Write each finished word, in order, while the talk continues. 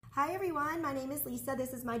Hi everyone, my name is Lisa.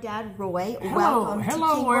 This is my dad, Roy. Welcome to King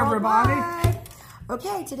everybody. Worldwide.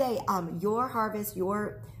 Okay, today, your harvest,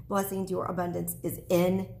 your blessings, your abundance is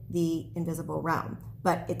in the invisible realm,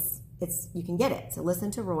 but it's you can get it. So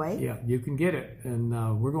listen to Roy. Yeah, you can get it,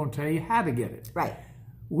 and we're going to tell you how to get it. Right.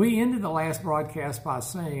 We ended the last broadcast by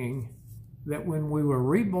saying that when we were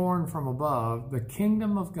reborn from above, the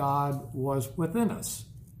kingdom of God was within us.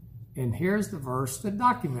 And here's the verse that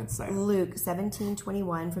documents that. Luke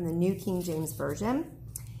 17:21 from the New King James Version.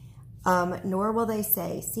 Nor will they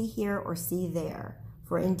say, see here or see there,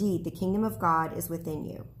 for indeed the kingdom of God is within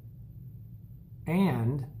you.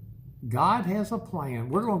 And God has a plan.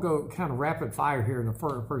 We're going to go kind of rapid fire here in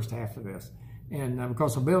the first half of this. And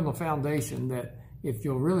because I'm building a foundation that if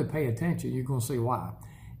you'll really pay attention, you're going to see why.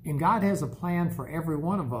 And God has a plan for every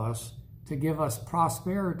one of us to give us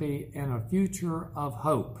prosperity and a future of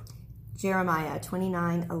hope. Jeremiah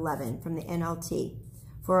 29:11 from the NLT.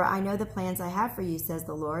 For I know the plans I have for you, says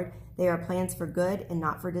the Lord. They are plans for good and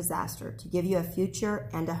not for disaster, to give you a future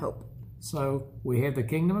and a hope. So we have the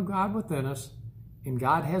kingdom of God within us, and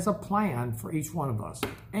God has a plan for each one of us.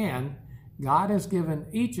 And God has given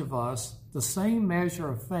each of us the same measure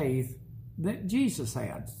of faith that Jesus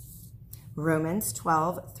had. Romans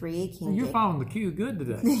 12:3. You're following the cue good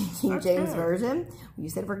today. King James Version. You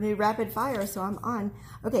said we're going to do rapid fire, so I'm on.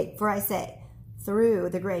 Okay, for I say, through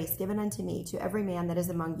the grace given unto me, to every man that is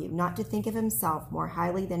among you, not to think of himself more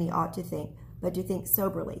highly than he ought to think, but to think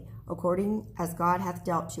soberly, according as God hath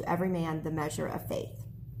dealt to every man the measure of faith.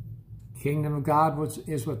 Kingdom of God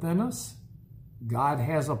is within us. God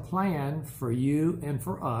has a plan for you and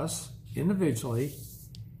for us individually,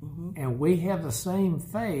 and we have the same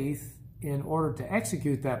faith in order to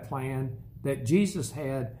execute that plan that Jesus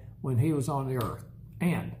had when he was on the earth.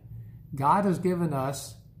 And God has given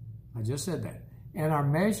us, I just said that, and our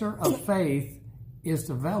measure of faith is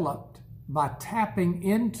developed by tapping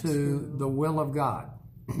into the will of God.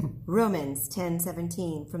 Romans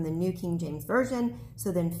 10:17 from the New King James Version.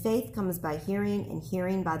 So then faith comes by hearing, and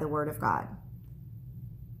hearing by the word of God.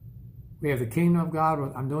 We have the kingdom of God.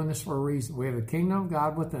 I'm doing this for a reason. We have the kingdom of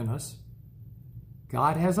God within us.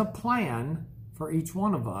 God has a plan for each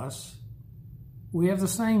one of us. We have the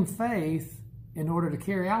same faith in order to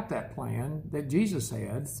carry out that plan that Jesus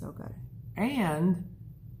had. So good. And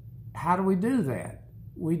how do we do that?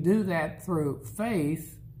 We do that through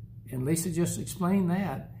faith, and Lisa just explained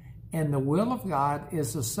that. And the will of God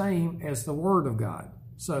is the same as the Word of God.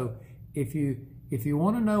 So if you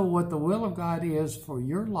want to know what the will of God is for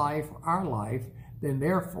your life, our life, then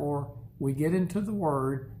therefore we get into the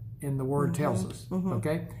Word, and the Word tells us,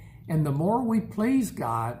 okay? And the more we please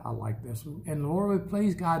God, I like this one, and the more we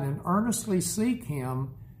please God and earnestly seek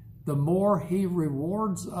Him, the more He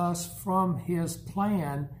rewards us from His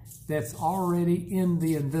plan that's already in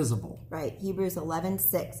the invisible. Right. Hebrews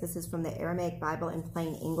 11:6. This is from the Aramaic Bible in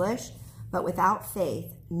plain English. But without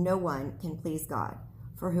faith, no one can please God.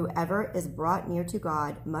 For whoever is brought near to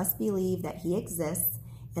God must believe that He exists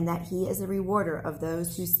and that He is a rewarder of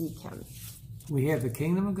those who seek Him. We have the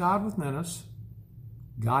kingdom of God within us.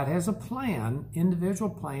 God has a plan, individual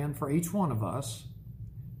plan for each one of us.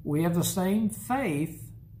 We have the same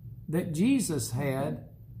faith that Jesus had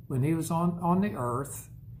when He was on the earth.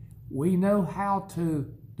 We know how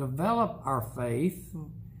to develop our faith.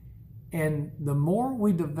 And the more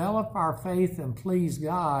we develop our faith and please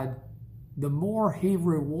God, the more He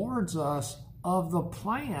rewards us of the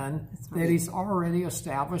plan that He's already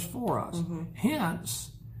established for us.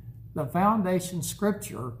 Hence, the foundation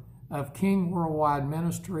scripture of King Worldwide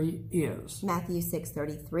Ministry is Matthew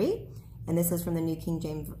 6:33, and this is from the New King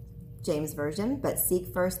James Version. But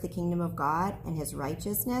seek first the kingdom of God and His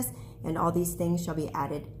righteousness, and all these things shall be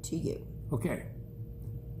added to you. Okay.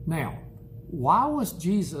 Now, why was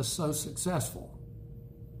Jesus so successful?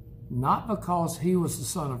 Not because He was the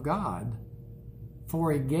Son of God,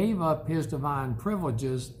 for He gave up His divine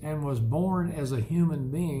privileges and was born as a human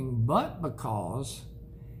being, but because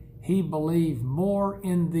He believed more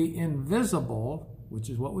in the invisible,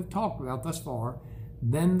 which is what we've talked about thus far,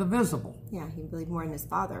 than the visible. Yeah, He believed more in His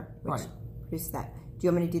Father, which Right. produced that. Do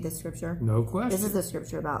you want me to do the scripture? No question. This is the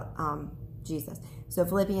scripture about Jesus. So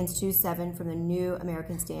Philippians 2:7 from the New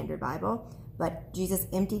American Standard Bible. But Jesus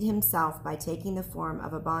emptied Himself by taking the form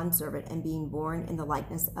of a bondservant and being born in the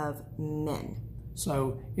likeness of men.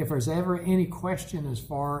 So if there's ever any question as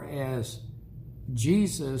far as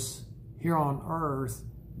Jesus here on earth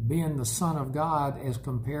being the Son of God as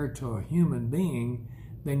compared to a human being,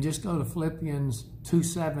 then just go to Philippians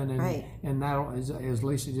 2:7 and that'll, as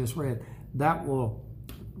Lisa just read, that'll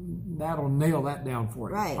nail that down for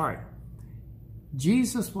you. Right. All right.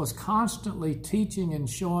 Jesus was constantly teaching and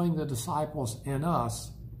showing the disciples and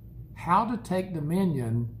us how to take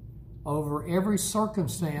dominion over every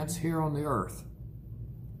circumstance here on the earth.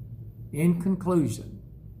 In conclusion,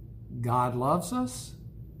 God loves us,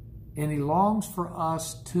 and He longs for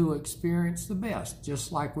us to experience the best,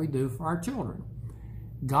 just like we do for our children.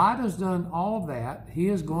 God has done all that He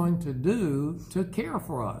is going to do to care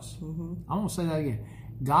for us. I want to say that again.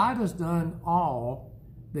 God has done all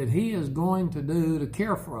that He is going to do to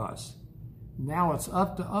care for us. Now it's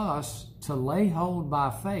up to us to lay hold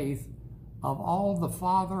by faith of all the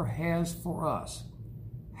Father has for us.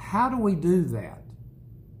 How do we do that?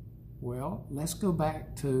 Well, let's go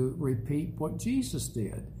back to repeat what Jesus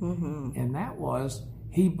did. And that was,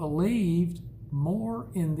 He believed more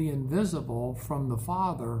in the invisible from the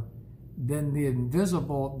Father than the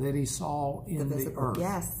invisible that He saw in the earth.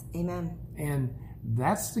 Yes, amen. And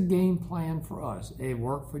that's the game plan for us. It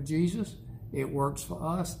worked for Jesus. It works for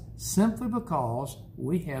us simply because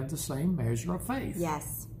we have the same measure of faith.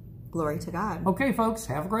 Yes. Glory to God. Okay, folks,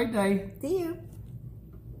 have a great day. See you.